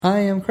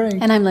I am Craig.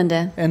 And I'm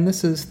Linda. And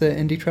this is the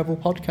Indie Travel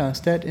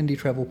Podcast at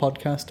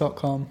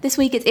indietravelpodcast.com. This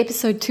week it's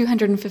episode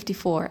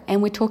 254,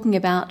 and we're talking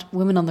about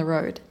women on the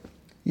road.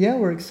 Yeah,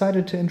 we're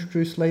excited to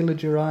introduce Leyla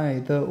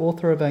Giray, the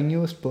author of our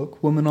newest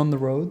book, Women on the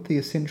Road, The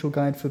Essential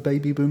Guide for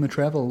Baby Boomer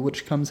Travel,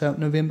 which comes out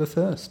November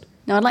 1st.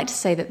 Now, I'd like to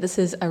say that this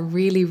is a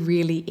really,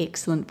 really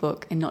excellent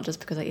book, and not just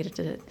because I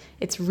edited it.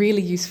 It's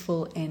really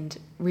useful and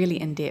really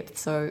in-depth,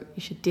 so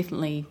you should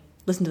definitely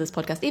listen to this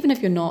podcast, even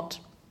if you're not,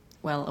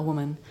 well, a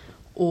woman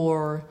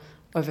or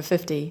over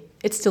 50.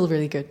 It's still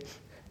really good.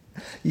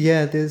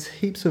 Yeah, there's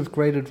heaps of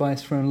great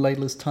advice from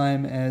Leyla's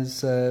time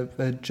as a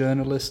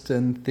journalist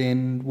and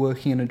then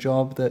working in a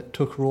job that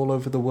took her all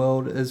over the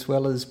world, as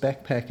well as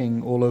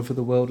backpacking all over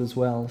the world as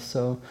well.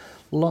 So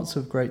lots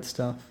of great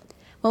stuff.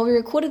 Well, we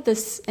recorded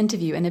this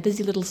interview in a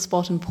busy little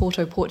spot in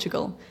Porto,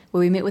 Portugal,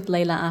 where we met with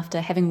Leyla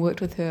after having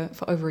worked with her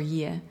for over a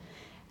year.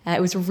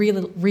 It was a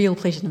real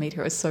pleasure to meet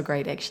her. It was so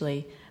great,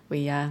 actually.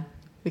 We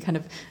kind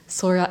of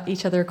saw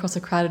each other across a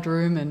crowded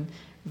room and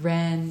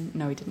ran.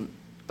 No, we didn't.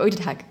 But we did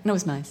hug, and it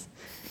was nice.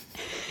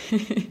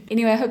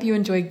 Anyway, I hope you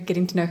enjoyed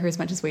getting to know her as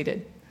much as we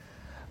did.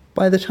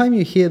 By the time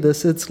you hear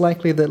this, it's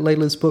likely that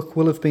Leyla's book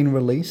will have been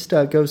released.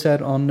 It goes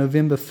out on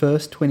November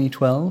 1st,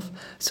 2012.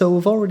 So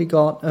we've already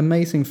got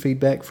amazing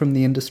feedback from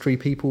the industry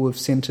people we've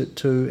sent it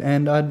to,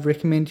 and I'd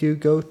recommend you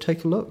go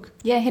take a look.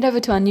 Yeah, head over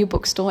to our new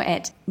bookstore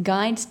at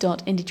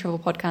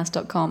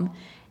guides.indietravelpodcast.com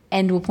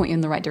and we'll point you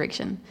in the right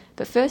direction.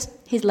 But first,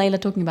 here's Leyla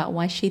talking about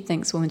why she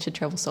thinks women should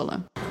travel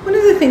solo. One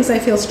of the things I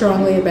feel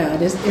strongly about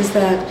is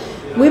that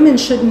women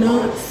should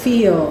not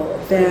feel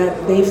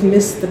that they've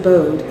missed the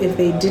boat if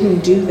they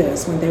didn't do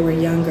this when they were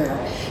younger.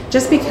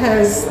 Just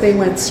because they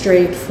went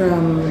straight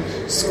from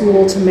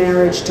school to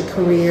marriage to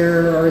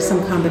career or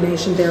some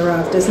combination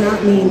thereof does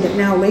not mean that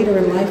now later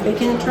in life they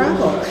can't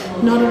travel.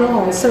 Not at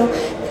all. So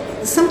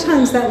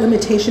sometimes that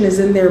limitation is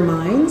in their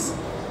minds.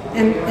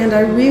 And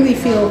I really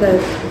feel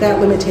that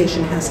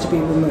limitation has to be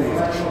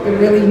removed. It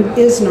really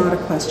is not a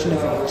question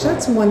of age.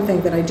 That's one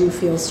thing that I do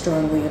feel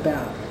strongly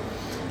about.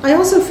 I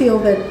also feel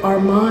that our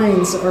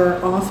minds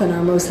are often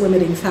our most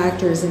limiting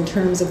factors in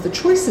terms of the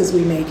choices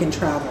we make in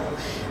travel.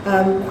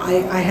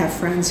 I have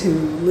friends who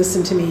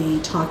listen to me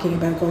talking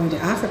about going to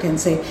Africa and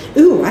say,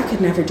 "Ooh, I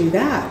could never do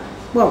that."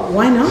 Well,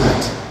 why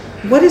not?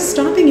 What is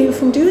stopping you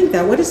from doing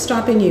that? What is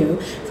stopping you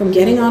from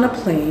getting on a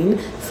plane,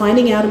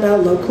 finding out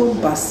about local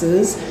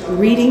buses,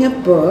 reading a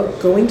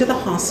book, going to the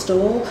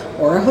hostel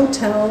or a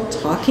hotel,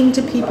 talking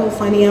to people,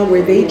 finding out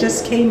where they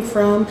just came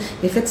from,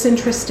 if it's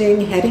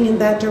interesting, heading in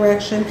that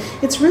direction?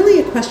 It's really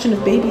a question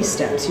of baby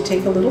steps. You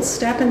take a little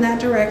step in that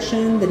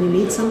direction, then you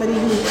meet somebody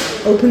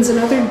who opens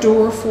another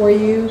door for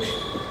you.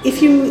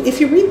 If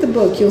you read the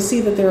book, you'll see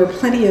that there are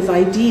plenty of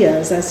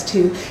ideas as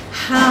to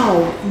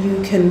how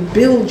you can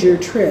build your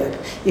trip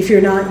if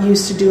you're not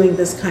used to doing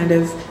this kind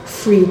of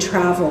free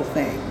travel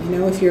thing. You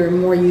know, if you're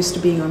more used to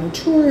being on a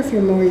tour, if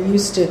you're more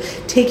used to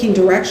taking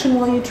direction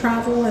while you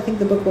travel, I think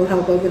the book will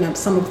help open up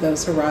some of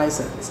those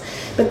horizons.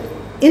 But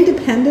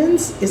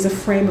independence is a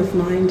frame of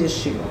mind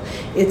issue.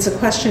 It's a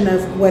question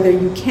of whether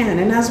you can.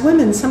 And as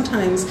women,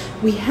 sometimes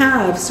we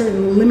have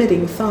certain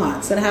limiting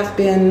thoughts that have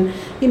been,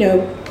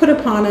 put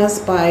upon us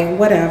by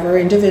whatever,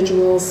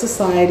 individuals,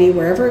 society,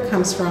 wherever it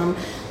comes from.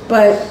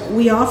 But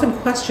we often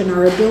question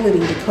our ability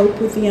to cope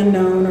with the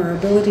unknown, our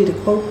ability to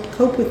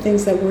cope with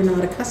things that we're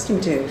not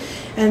accustomed to.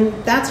 And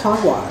that's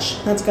hogwash.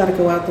 That's got to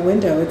go out the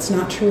window. It's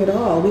not true at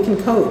all. We can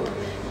cope,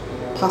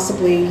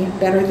 possibly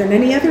better than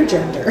any other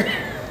gender,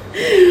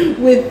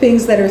 with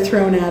things that are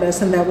thrown at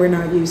us and that we're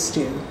not used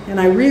to. And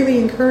I really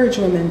encourage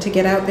women to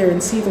get out there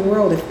and see the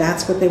world if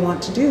that's what they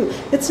want to do.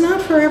 It's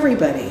not for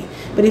everybody,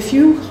 but if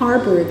you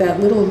harbor that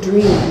little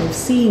dream of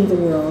seeing the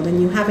world and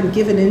you haven't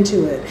given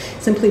into it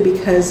simply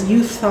because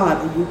you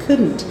thought that you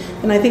couldn't,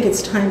 then I think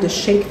it's time to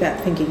shake that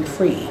thinking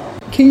free.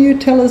 Can you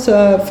tell us,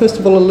 first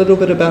of all, a little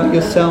bit about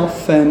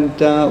yourself and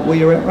where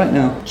you're at right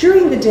now?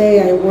 During the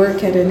day, I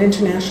work at an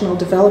international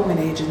development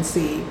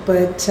agency,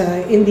 but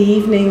in the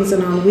evenings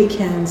and on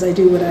weekends, I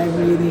do what I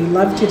really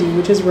love to do,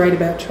 which is write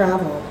about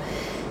travel.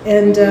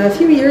 And a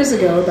few years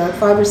ago, about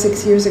 5 or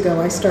 6 years ago,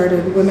 I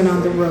started Women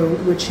on the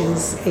Road, which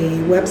is a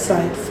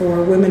website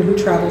for women who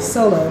travel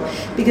solo,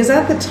 because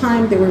at the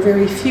time, there were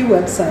very few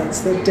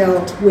websites that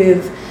dealt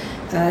with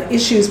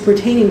issues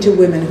pertaining to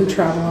women who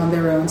travel on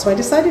their own. So I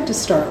decided to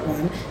start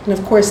one. And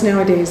of course,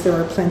 nowadays there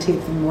are plenty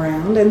of them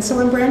around. And so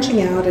I'm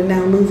branching out and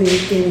now moving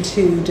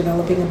into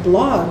developing a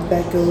blog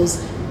that goes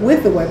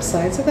with the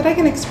website so that I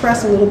can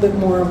express a little bit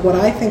more of what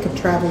I think of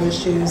travel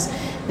issues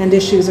and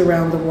issues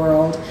around the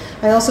world.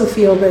 I also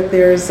feel that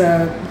there's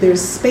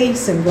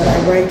space in what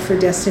I write for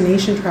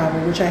destination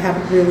travel, which I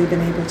haven't really been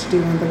able to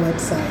do on the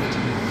website.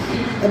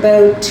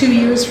 About 2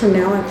 years from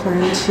now, I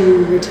plan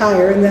to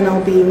retire, and then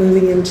I'll be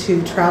moving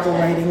into travel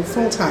writing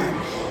full-time.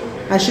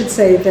 I should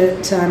say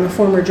that I'm a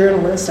former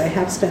journalist. I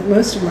have spent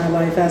most of my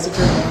life as a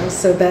journalist,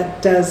 so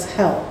that does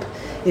help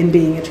in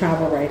being a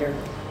travel writer.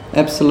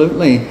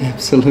 Absolutely,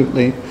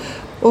 absolutely.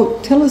 Well,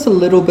 tell us a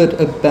little bit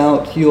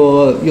about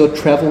your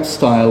travel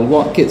style.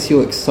 What gets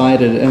you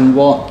excited, and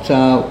what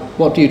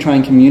do you try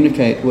and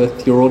communicate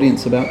with your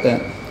audience about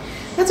that?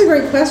 That's a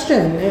great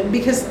question,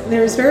 because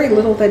there's very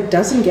little that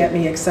doesn't get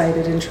me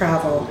excited in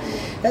travel.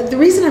 The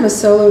reason I'm a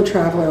solo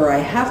traveler, or I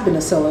have been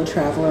a solo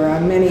traveler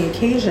on many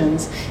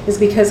occasions, is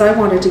because I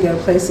wanted to go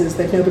places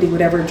that nobody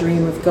would ever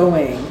dream of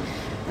going.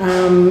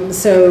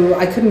 So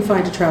I couldn't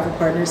find a travel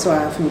partner, so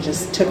I often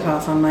just took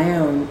off on my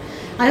own.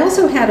 I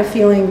also had a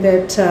feeling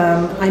that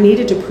I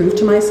needed to prove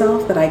to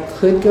myself that I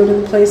could go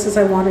to the places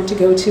I wanted to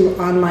go to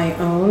on my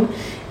own,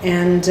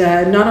 and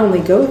not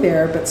only go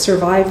there, but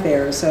survive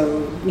there.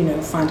 So,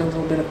 find a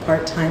little bit of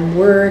part-time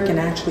work and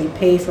actually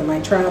pay for my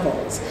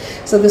travels.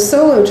 So the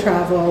solo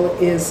travel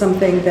is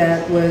something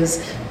that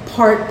was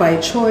part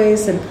by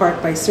choice and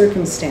part by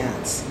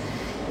circumstance.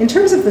 In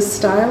terms of the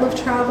style of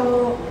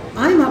travel,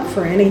 I'm up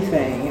for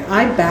anything.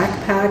 I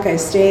backpack, I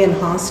stay in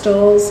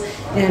hostels,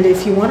 and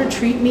if you want to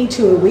treat me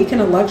to a week in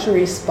a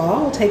luxury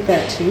spa, I'll take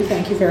that too,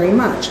 thank you very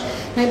much.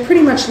 And I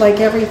pretty much like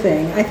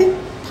everything. I think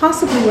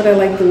possibly what I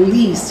like the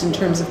least in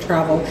terms of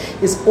travel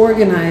is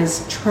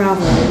organized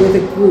travel with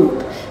a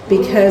group,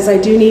 because I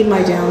do need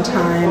my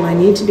downtime, I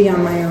need to be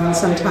on my own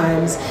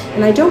sometimes,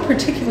 and I don't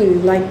particularly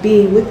like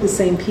being with the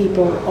same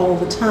people all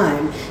the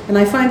time. And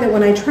I find that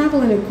when I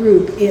travel in a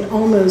group, it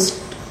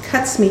almost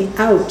cuts me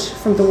out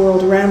from the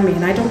world around me,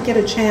 and I don't get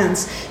a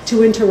chance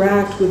to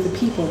interact with the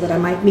people that I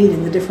might meet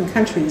in the different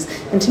countries.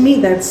 And to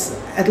me, that's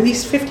at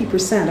least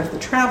 50% of the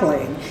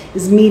traveling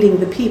is meeting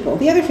the people.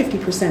 The other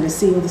 50% is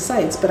seeing the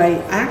sights, but I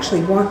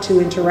actually want to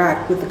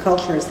interact with the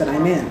cultures that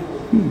I'm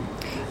in.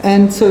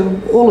 And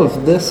so all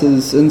of this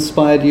has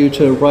inspired you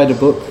to write a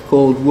book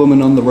called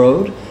Woman on the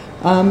Road.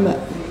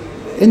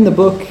 In the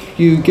book,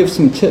 you give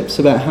some tips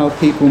about how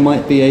people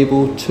might be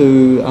able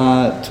to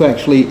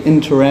actually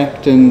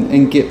interact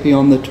and get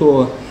beyond the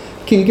tour.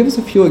 Can you give us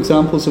a few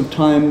examples of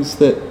times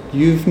that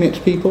you've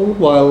met people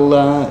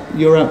while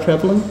you're out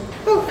traveling?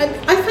 Well,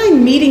 I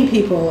find meeting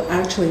people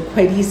actually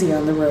quite easy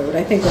on the road.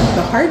 I think that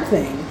the hard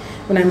thing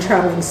when I'm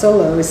traveling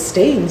solo is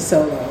staying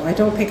solo. I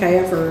don't think I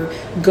ever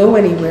go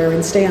anywhere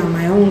and stay on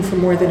my own for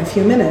more than a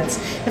few minutes.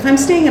 If I'm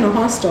staying in a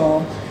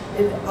hostel,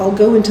 I'll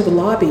go into the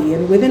lobby,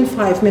 and within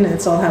 5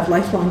 minutes I'll have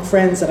lifelong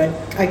friends that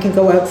I can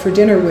go out for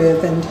dinner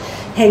with and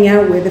hang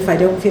out with if I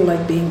don't feel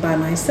like being by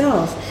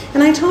myself.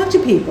 And I talk to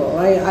people.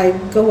 I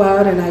go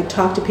out and I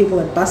talk to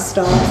people at bus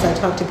stops, I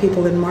talk to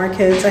people in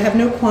markets. I have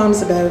no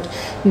qualms about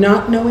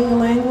not knowing a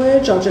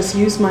language. I'll just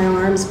use my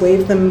arms,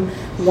 wave them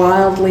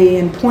wildly,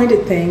 and point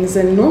at things,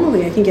 and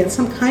normally I can get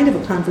some kind of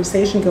a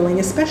conversation going,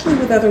 especially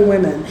with other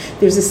women.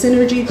 There's a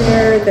synergy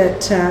there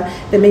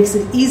that makes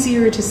it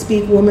easier to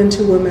speak woman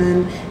to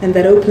woman, and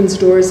that opens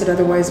doors that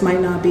otherwise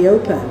might not be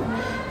open.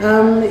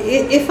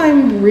 If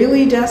I'm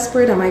really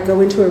desperate, I might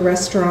go into a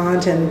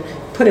restaurant and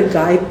put a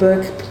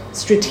guidebook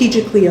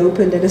strategically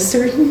opened at a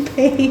certain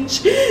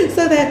page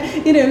so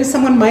that,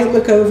 someone might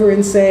look over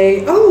and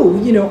say, oh,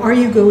 are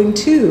you going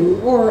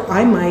too? Or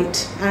I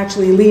might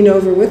actually lean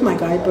over with my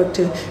guidebook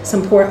to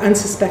some poor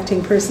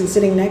unsuspecting person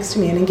sitting next to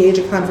me and engage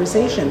a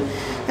conversation.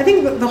 I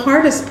think the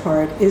hardest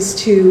part is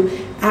to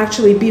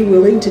actually be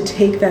willing to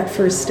take that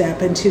first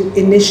step and to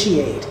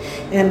initiate.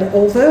 And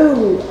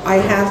although I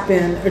have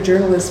been a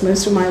journalist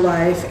most of my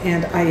life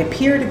and I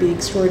appear to be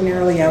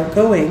extraordinarily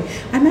outgoing,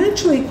 I'm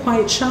actually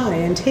quite shy,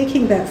 and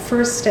taking that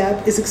first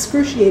step is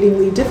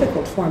excruciatingly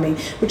difficult for me,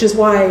 which is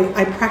why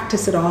I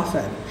practice it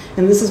often.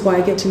 And this is why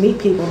I get to meet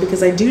people,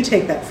 because I do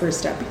take that first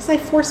step, because I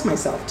force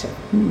myself to.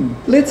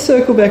 Let's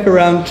circle back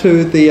around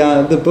to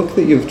the book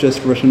that you've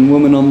just written,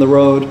 Woman on the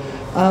Road.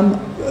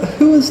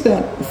 Who is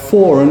that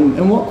for,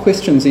 and what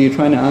questions are you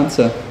trying to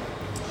answer?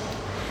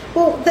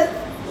 Well,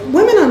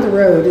 Women on the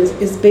Road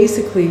is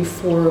basically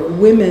for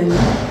women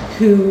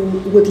who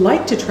would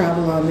like to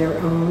travel on their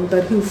own,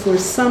 but who for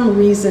some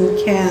reason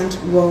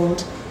can't,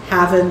 won't,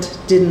 haven't,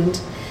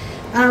 didn't.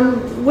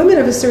 Women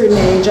of a certain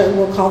age,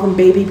 we'll call them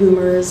baby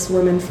boomers,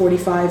 women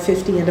 45,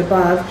 50 and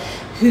above,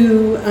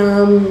 who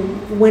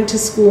went to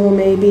school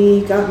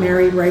maybe, got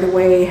married right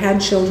away,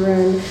 had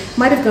children,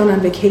 might have gone on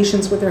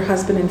vacations with their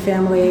husband and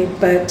family,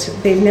 but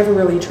they've never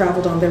really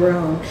traveled on their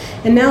own.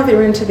 And now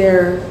they're into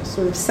their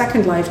sort of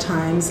second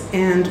lifetimes,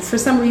 and for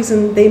some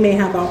reason they may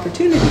have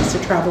opportunities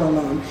to travel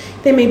alone.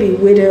 They may be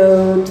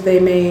widowed,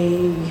 they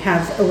may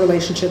have a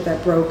relationship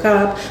that broke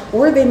up,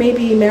 or they may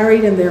be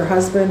married and their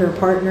husband or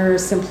partner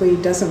simply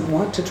doesn't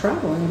want to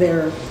travel and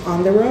they're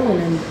on their own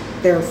and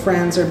their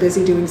friends are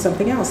busy doing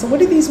something else. So what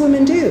do these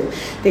women do?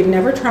 They've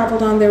never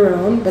traveled on their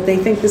own, but they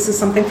think this is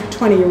something for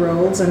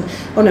 20-year-olds, and,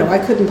 oh no,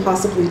 I couldn't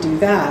possibly do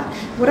that.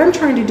 What I'm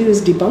trying to do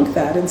is debunk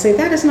that and say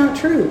that is not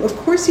true. Of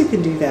course you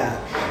can do that.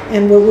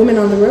 And what Women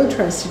on the Road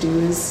tries to do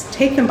is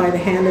take them by the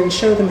hand and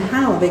show them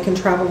how they can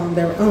travel on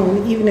their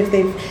own, even if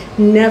they've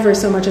never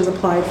so much as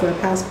applied for a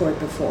passport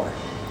before.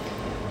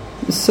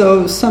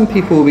 So some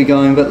people will be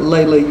going, but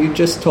Leyla, you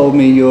just told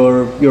me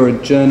you're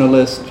a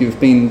journalist, you've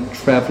been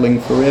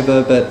traveling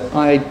forever, but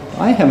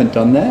I haven't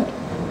done that.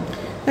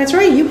 That's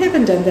right, you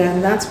haven't done that,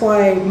 and that's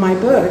why my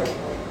book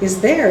is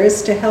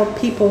to help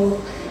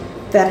people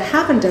that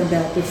haven't done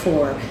that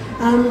before,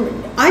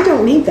 I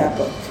don't need that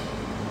book.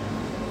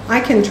 I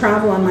can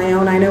travel on my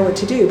own, I know what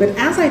to do. But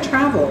as I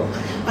travel,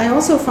 I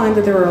also find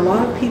that there are a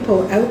lot of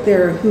people out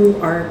there who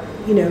are,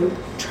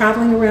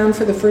 traveling around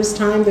for the first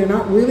time. They're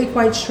not really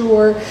quite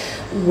sure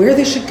where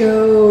they should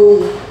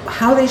go,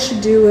 how they should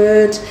do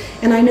it.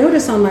 And I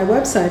notice on my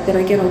website that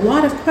I get a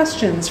lot of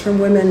questions from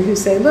women who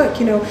say,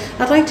 look,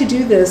 I'd like to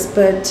do this,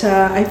 but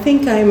I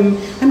think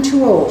I'm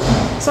too old.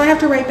 So I have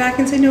to write back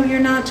and say, no,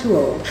 you're not too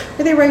old.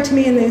 Or they write to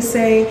me and they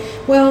say,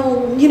 well,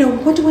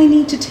 what do I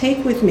need to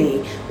take with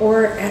me?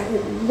 Or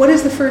what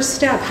is the first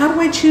step? How do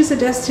I choose a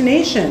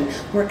destination?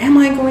 Or am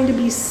I going to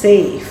be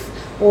safe?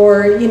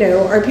 Or,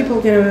 are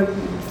people going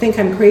to think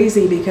I'm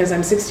crazy because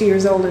I'm 60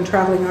 years old and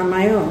traveling on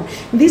my own?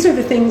 And these are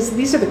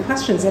the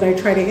questions that I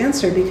try to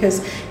answer,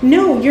 because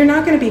no, you're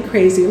not going to be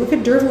crazy. Look at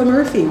Dervla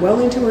Murphy, well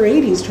into her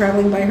 80s,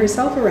 traveling by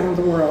herself around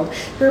the world.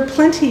 There are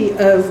plenty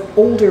of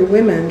older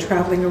women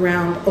traveling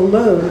around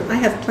alone. I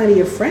have plenty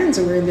of friends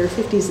who are in their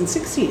 50s and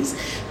 60s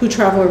who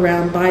travel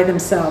around by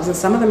themselves, and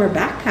some of them are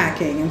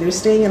backpacking and they're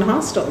staying in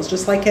hostels,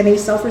 just like any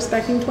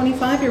self-respecting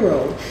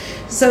 25-year-old.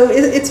 So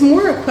it's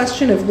more a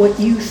question of what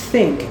you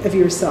think of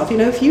yourself.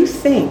 If you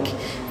think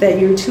that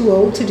you're too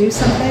old to do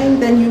something,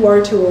 then you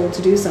are too old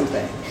to do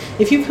something.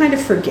 If you kind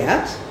of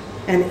forget,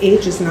 and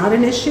age is not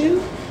an issue,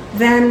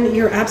 then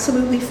you're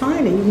absolutely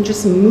fine and you can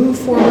just move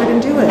forward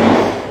and do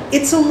it.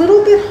 It's a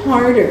little bit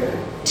harder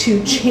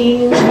to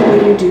change the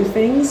way you do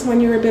things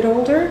when you're a bit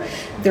older.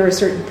 There are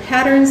certain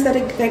patterns that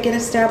get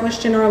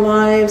established in our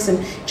lives,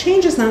 and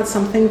change is not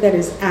something that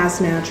is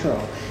as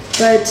natural.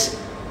 But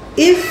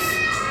if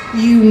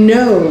you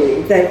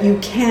know that you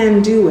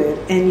can do it,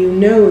 and you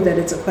know that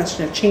it's a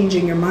question of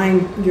changing your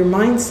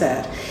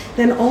mindset,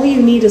 then all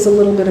you need is a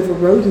little bit of a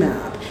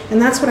roadmap.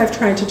 And that's what I've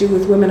tried to do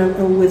with Women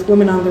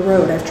on the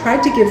Road. I've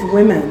tried to give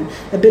women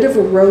a bit of a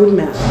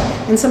roadmap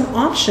and some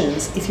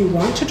options. If you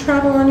want to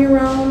travel on your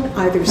own,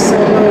 either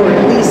solo or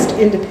at least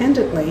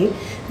independently,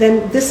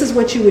 then this is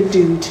what you would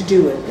do to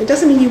do it. It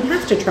doesn't mean you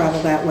have to travel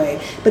that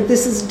way, but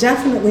this is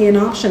definitely an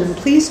option. And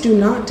please do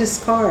not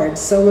discard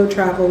solo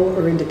travel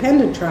or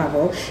independent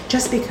travel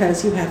just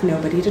because you have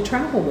nobody to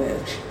travel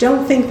with.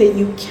 Don't think that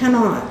you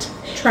cannot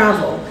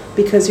travel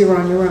because you're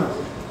on your own.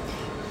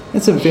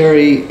 It's a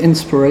very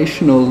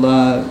inspirational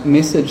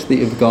message that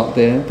you've got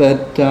there,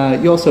 but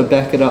you also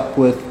back it up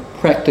with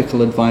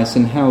practical advice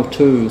and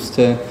how-tos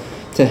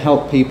to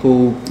help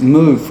people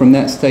move from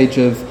that stage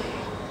of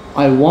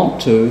I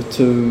want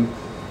to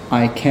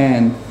I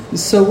can.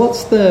 So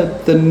what's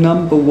the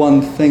number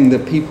one thing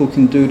that people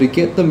can do to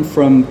get them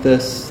from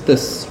this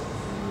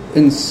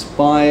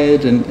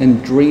inspired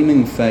and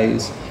dreaming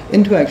phase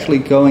into actually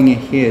going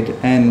ahead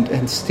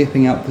and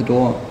stepping out the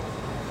door?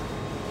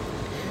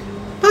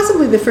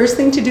 Possibly the first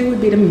thing to do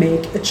would be to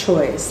make a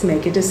choice,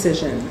 make a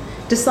decision.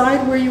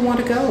 Decide where you want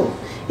to go.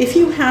 If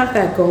you have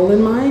that goal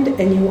in mind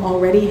and you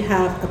already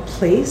have a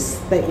place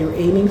that you're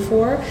aiming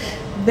for,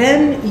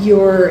 then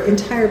your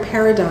entire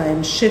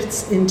paradigm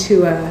shifts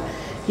into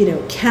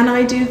can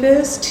I do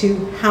this,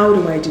 to how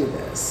do I do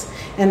this?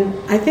 And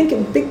I think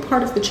a big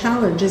part of the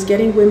challenge is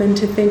getting women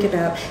to think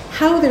about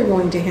how they're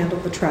going to handle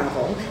the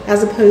travel,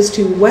 as opposed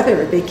to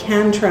whether they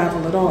can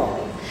travel at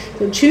all.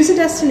 So choose a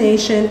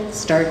destination,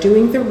 start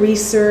doing the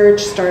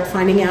research, start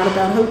finding out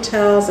about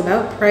hotels,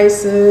 about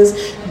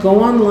prices,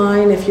 go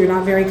online if you're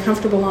not very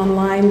comfortable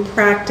online,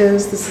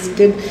 practice. This is a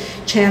good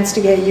chance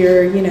to get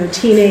your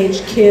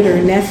teenage kid or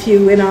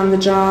nephew in on the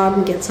job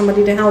and get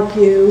somebody to help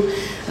you.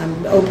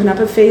 Open up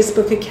a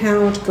Facebook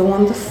account, go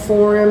on the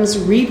forums,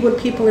 read what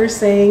people are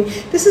saying.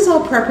 This is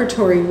all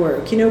preparatory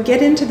work.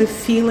 Get into the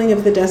feeling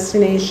of the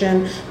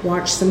destination,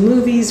 watch some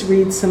movies,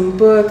 read some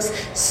books,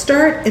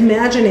 start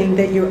imagining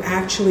that you're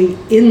actually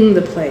in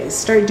the place.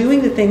 Start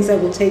doing the things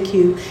that will take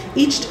you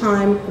each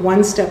time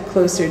one step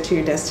closer to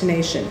your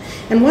destination.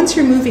 And once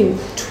you're moving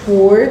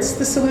towards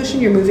the solution,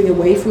 you're moving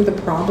away from the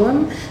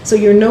problem. So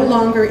you're no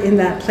longer in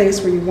that place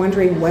where you're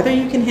wondering whether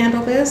you can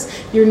handle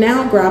this. You're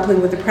now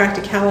grappling with the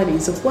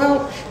practicalities of,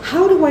 well,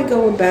 how do I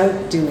go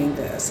about doing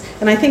this?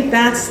 And I think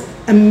that's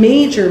a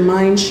major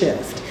mind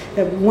shift,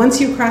 that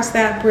once you cross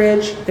that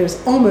bridge,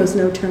 there's almost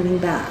no turning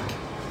back.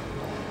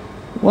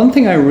 One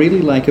thing I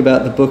really like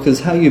about the book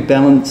is how you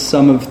balance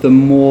some of the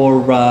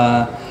more,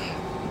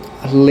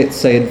 let's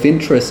say,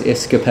 adventurous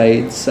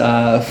escapades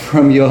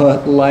from your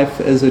life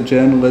as a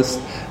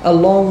journalist,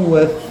 along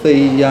with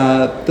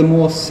the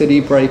more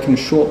city break and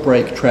short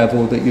break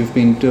travel that you've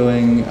been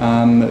doing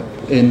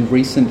in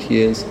recent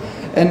years.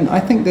 And I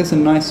think there's a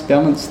nice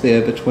balance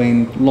there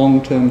between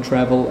long-term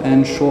travel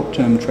and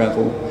short-term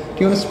travel.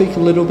 Do you want to speak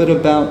a little bit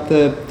about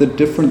the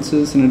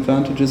differences and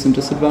advantages and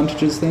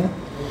disadvantages there?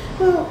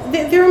 Well,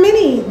 there are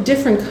many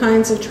different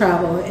kinds of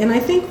travel, and I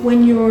think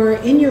when you're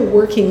in your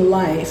working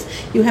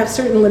life, you have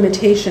certain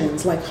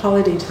limitations, like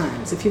holiday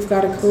times. If you've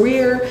got a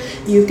career,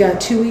 you've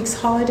got 2 weeks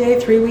holiday,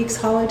 3 weeks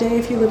holiday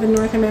if you live in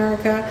North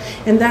America,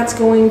 and that's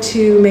going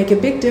to make a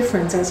big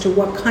difference as to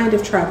what kind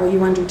of travel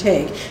you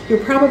undertake.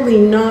 You're probably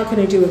not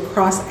going to do a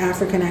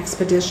cross-African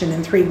expedition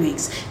in 3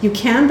 weeks. You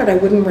can, but I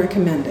wouldn't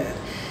recommend it.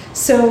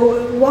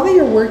 So while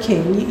you're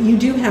working, you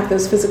do have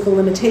those physical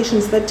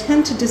limitations that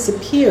tend to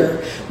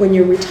disappear when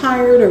you're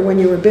retired or when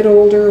you're a bit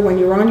older, when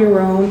you're on your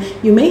own.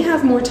 You may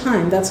have more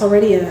time. That's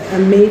already a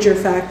major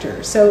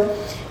factor. So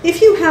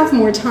if you have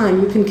more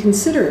time, you can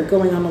consider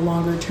going on a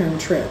longer-term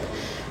trip.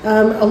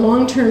 A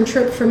long-term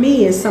trip for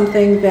me is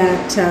something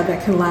that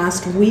can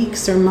last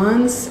weeks or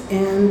months,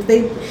 and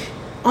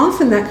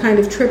often that kind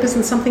of trip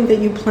isn't something that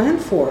you plan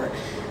for.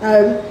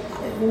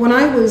 When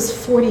I was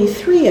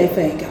 43, I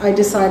think, I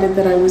decided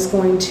that I was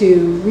going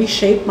to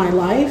reshape my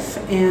life,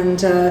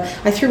 and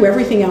I threw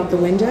everything out the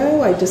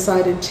window. I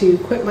decided to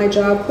quit my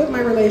job, quit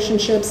my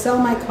relationship, sell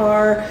my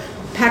car,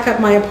 pack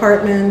up my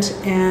apartment,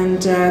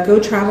 and go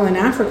travel in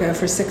Africa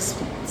for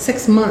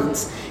six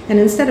months. And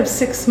instead of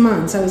 6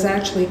 months, I was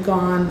actually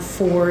gone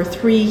for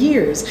 3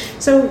 years.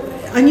 So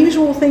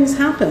unusual things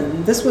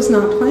happen. This was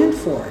not planned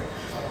for.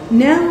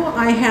 Now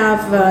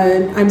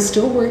I'm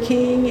still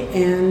working,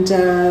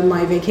 and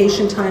my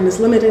vacation time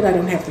is limited. I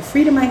don't have the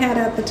freedom I had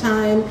at the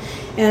time,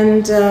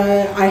 and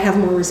I have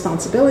more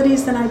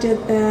responsibilities than I did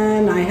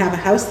then. I have a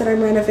house that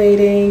I'm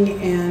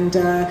renovating, and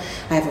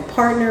I have a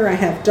partner, I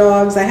have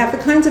dogs. I have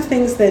the kinds of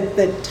things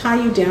that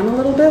tie you down a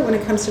little bit when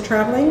it comes to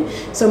traveling.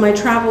 So my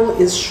travel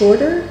is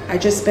shorter. I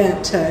just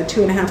spent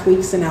 2.5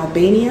 weeks in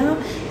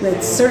Albania.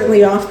 That's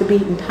certainly off the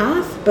beaten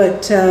path,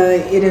 but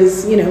it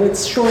is,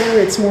 it's shorter,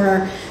 it's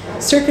more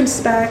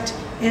circumspect,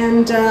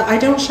 and I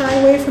don't shy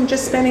away from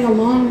just spending a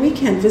long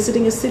weekend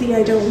visiting a city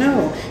I don't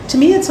know. To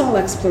me, it's all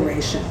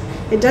exploration.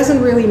 It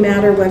doesn't really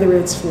matter whether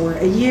it's for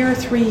a year,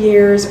 3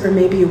 years, or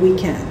maybe a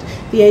weekend.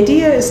 The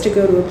idea is to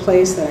go to a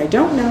place that I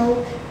don't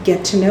know,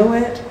 get to know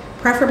it,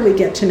 preferably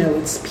get to know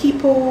its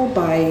people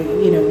by,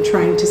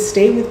 trying to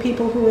stay with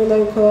people who are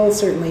local,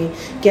 certainly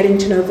getting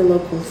to know the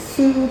local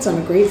foods. I'm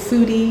a great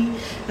foodie,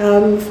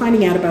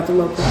 finding out about the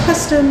local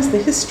customs, the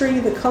history,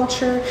 the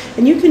culture,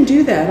 and you can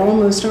do that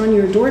almost on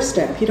your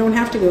doorstep. You don't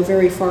have to go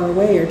very far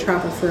away or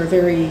travel for a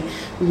very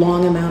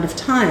long amount of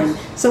time.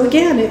 So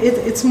again,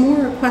 it's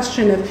more a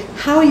question of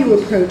how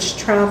you approach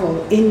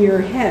travel in your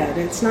head.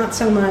 It's not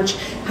so much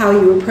how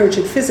you approach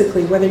it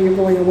physically, whether you're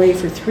going away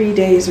for 3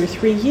 days or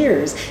 3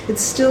 years.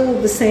 It's still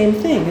the same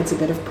thing. It's a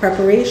bit of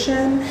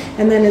preparation,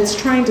 and then it's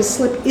trying to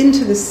slip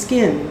into the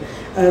skin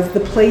of the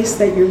place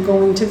that you're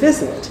going to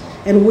visit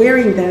and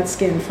wearing that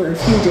skin for a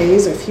few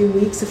days, a few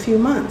weeks, a few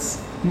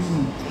months.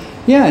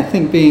 Mm-hmm. Yeah, I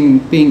think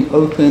being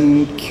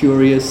open,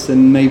 curious,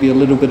 and maybe a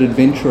little bit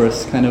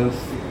adventurous kind of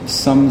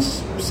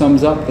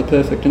sums up the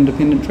perfect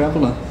independent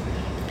traveler.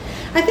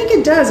 I think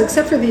it does,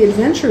 except for the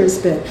adventurous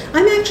bit.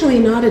 I'm actually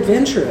not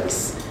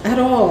adventurous at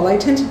all. I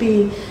tend to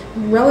be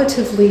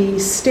relatively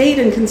staid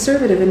and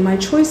conservative in my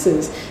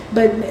choices,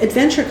 but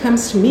adventure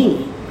comes to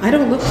me. I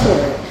don't look for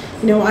it.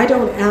 I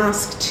don't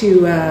ask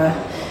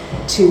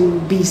to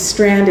be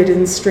stranded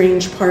in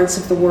strange parts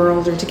of the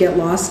world, or to get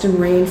lost in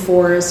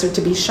rainforests, or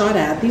to be shot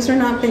at. These are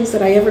not things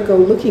that I ever go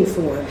looking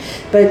for.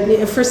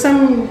 But for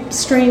some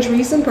strange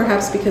reason,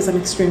 perhaps because I'm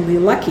extremely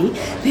lucky,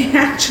 they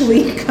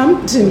actually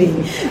come to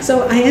me.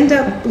 So I end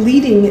up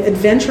leading an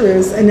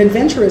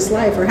adventurous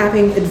life, or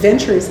having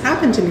adventures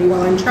happen to me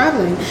while I'm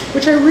traveling,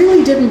 which I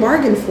really didn't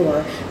bargain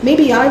for.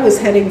 Maybe I was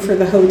heading for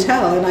the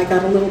hotel and I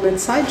got a little bit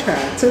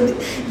sidetracked. So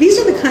these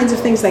are the kinds of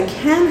things that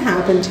can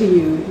happen to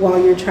you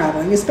while you're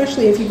traveling,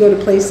 especially if you go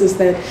to places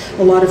that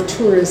a lot of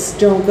tourists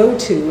don't go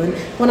to. And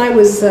when I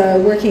was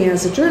working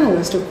as a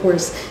journalist, of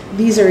course,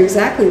 these are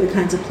exactly the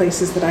kinds of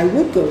places that I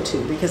would go to,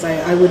 because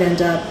I would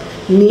end up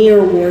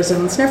near war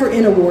zones, never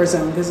in a war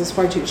zone because it's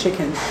far too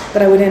chicken,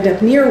 but I would end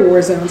up near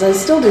war zones. It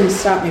still didn't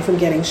stop me from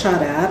getting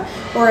shot at,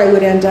 or I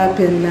would end up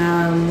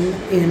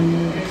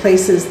in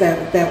places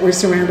that were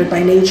surrounded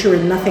by nature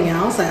and nothing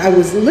else. I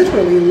was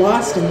literally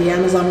lost in the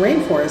Amazon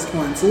rainforest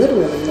once,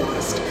 literally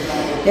lost.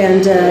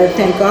 And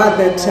thank God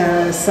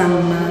that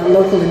some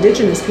local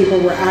indigenous people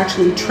were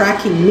actually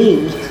tracking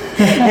me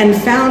and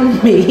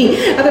found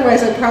me.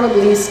 Otherwise, I'd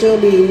probably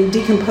still be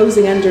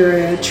decomposing under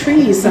a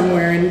tree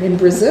somewhere in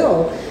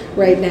Brazil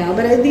right now.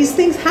 But these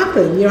things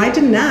happen. I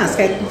didn't ask.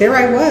 There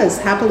I was,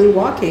 happily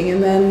walking,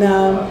 and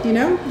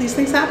then, these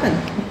things happen.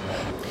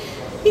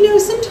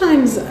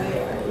 Sometimes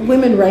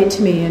women write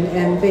to me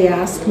and they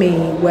ask me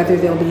whether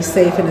they'll be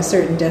safe in a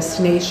certain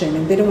destination,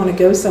 and they don't want to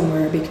go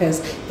somewhere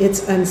because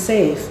it's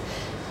unsafe.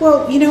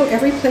 Well,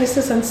 every place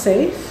is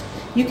unsafe.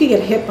 You could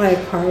get hit by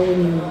a car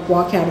when you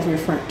walk out of your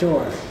front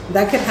door.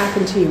 That could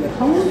happen to you at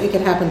home. It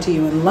could happen to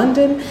you in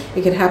London.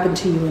 It could happen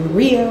to you in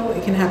Rio.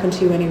 It can happen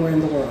to you anywhere in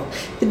the world.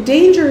 The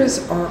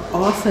dangers are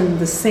often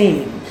the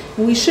same,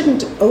 and we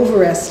shouldn't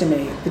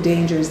overestimate the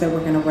dangers that we're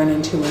going to run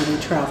into when we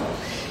travel.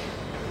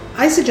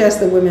 I suggest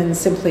that women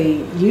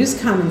simply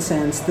use common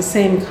sense, the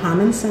same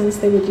common sense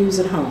they would use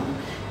at home.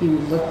 You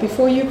look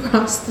before you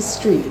cross the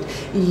street.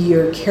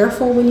 You're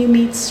careful when you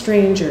meet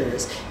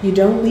strangers. You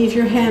don't leave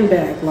your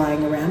handbag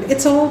lying around.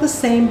 It's all the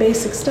same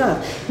basic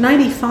stuff.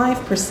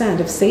 95%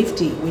 of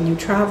safety when you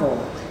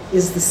travel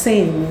is the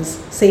same as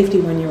safety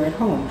when you're at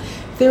home.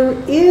 There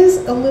is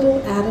a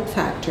little added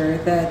factor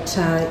that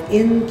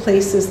in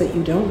places that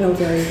you don't know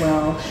very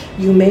well,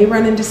 you may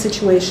run into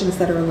situations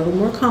that are a little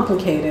more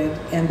complicated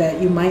and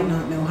that you might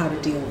not know how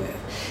to deal with.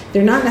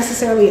 They're not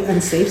necessarily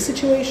unsafe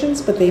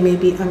situations, but they may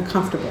be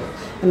uncomfortable.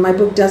 And my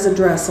book does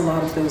address a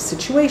lot of those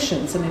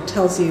situations, and it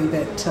tells you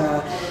that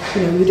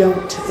you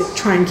don't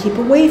try and keep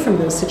away from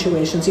those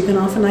situations. You can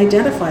often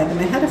identify them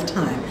ahead of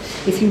time.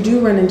 If you do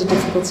run into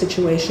difficult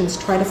situations,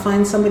 try to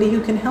find somebody who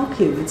can help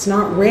you. It's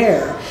not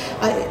rare.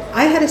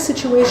 I had a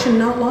situation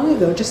not long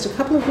ago, just a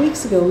couple of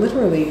weeks ago,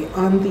 literally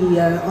on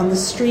the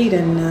street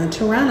in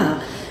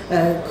Tirana.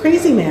 A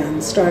crazy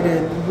man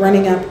started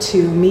running up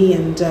to me,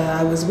 and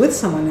I was with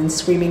someone, and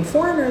screaming,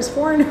 "Foreigners,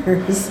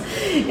 foreigners,"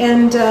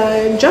 and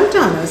jumped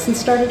on us and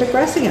started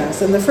aggressing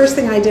us. And the first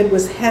thing I did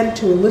was head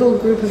to a little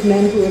group of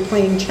men who were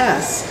playing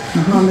chess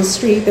on the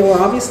street. They were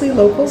obviously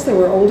locals, they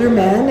were older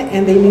men,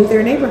 and they knew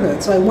their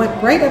neighborhood. So I went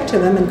right up to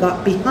them and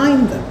got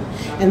behind them.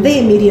 And they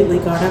immediately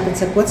got up and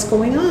said, "What's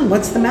going on?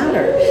 What's the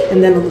matter?"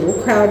 And then a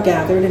little crowd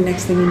gathered, and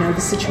next thing you know,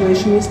 the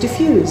situation was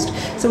diffused.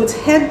 So it's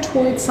head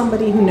towards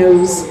somebody who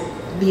knows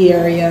the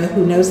area,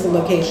 who knows the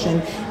location,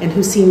 and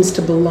who seems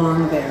to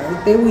belong there.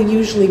 They will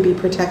usually be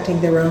protecting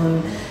their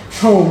own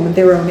home,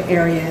 their own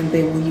area, and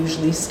they will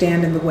usually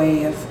stand in the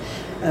way of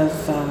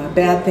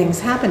bad things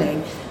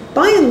happening.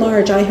 By and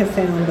large, I have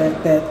found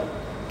that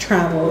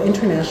travel,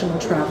 international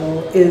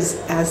travel, is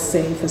as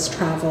safe as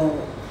travel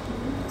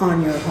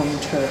on your home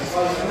turf.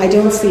 I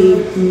don't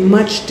see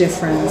much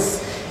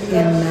difference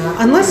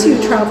unless you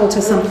travel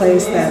to some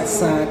place that's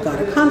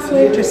got a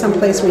conflict or some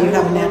place where you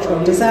have a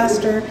natural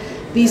disaster.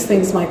 These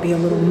things might be a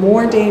little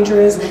more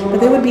dangerous, but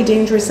they would be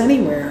dangerous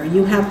anywhere.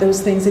 You have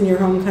those things in your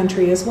home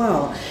country as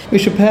well. We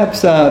should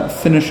perhaps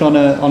finish on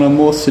a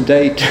more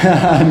sedate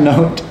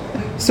note.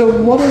 So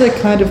what are the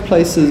kind of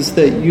places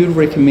that you'd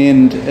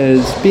recommend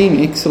as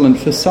being excellent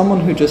for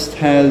someone who just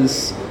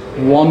has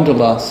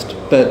wanderlust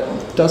but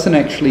doesn't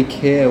actually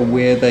care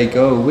where they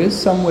go? Where's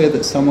somewhere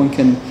that someone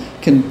can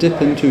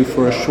dip into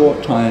for a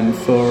short time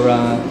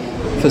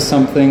for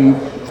something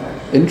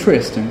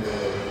interesting?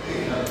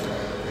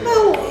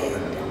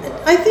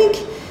 I think,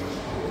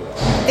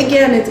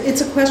 again, it's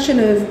a question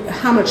of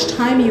how much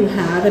time you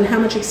have and how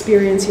much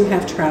experience you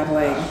have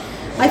traveling.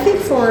 I think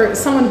for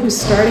someone who's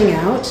starting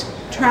out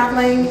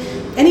traveling,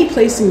 any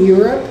place in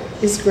Europe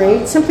is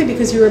great, simply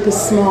because Europe is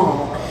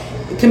small,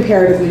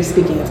 comparatively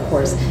speaking, of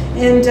course.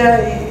 And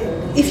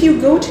if you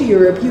go to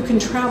Europe, you can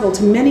travel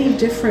to many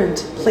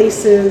different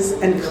places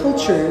and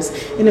cultures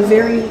in a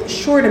very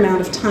short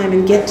amount of time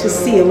and get to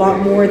see a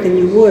lot more than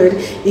you would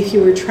if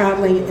you were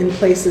traveling in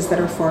places that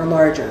are far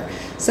larger.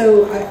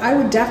 So I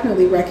would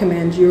definitely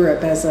recommend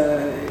Europe as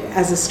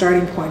a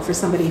starting point for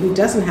somebody who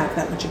doesn't have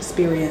that much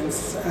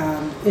experience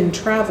in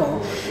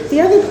travel.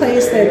 The other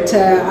place that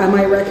I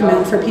might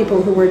recommend for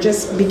people who are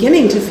just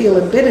beginning to feel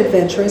a bit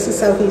adventurous is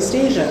Southeast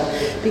Asia,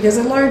 because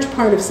a large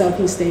part of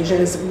Southeast Asia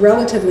is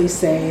relatively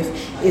safe.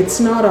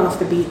 It's not off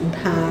the beaten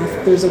path.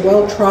 There's a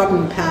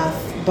well-trodden path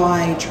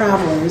by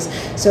travelers,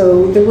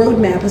 so the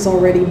roadmap has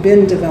already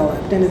been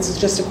developed, and it's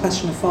just a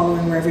question of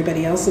following where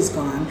everybody else has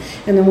gone.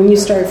 And then when you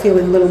start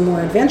feeling a little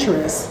more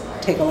adventurous,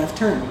 take a left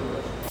turn.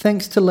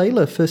 Thanks to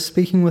Leyla for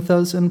speaking with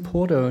us in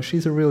Porto.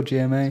 She's a real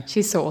GMA.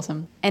 She's so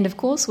awesome. And of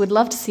course, we'd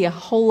love to see a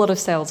whole lot of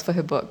sales for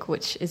her book,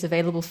 which is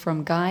available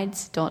from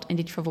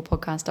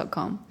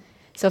guides.indietravelpodcast.com.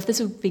 So if this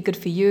would be good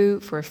for you,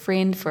 for a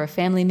friend, for a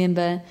family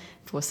member,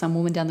 for some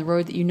woman down the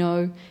road that you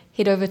know,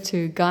 head over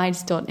to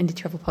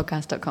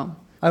guides.indietravelpodcast.com.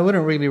 I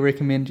wouldn't really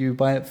recommend you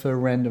buy it for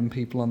random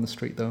people on the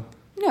street, though.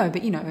 No,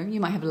 but you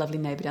might have a lovely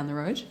neighbour down the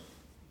road.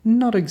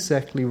 Not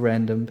exactly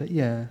random, but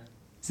yeah.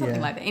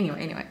 Something like that.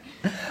 Anyway.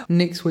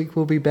 Next week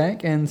we'll be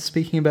back and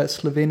speaking about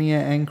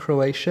Slovenia and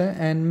Croatia,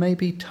 and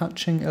maybe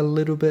touching a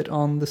little bit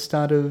on the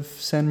start of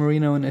San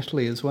Marino in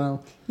Italy as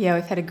well. Yeah,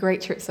 we've had a great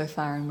trip so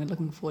far and we're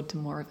looking forward to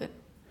more of it.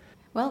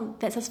 Well,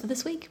 that's us for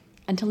this week.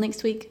 Until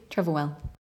next week, travel well.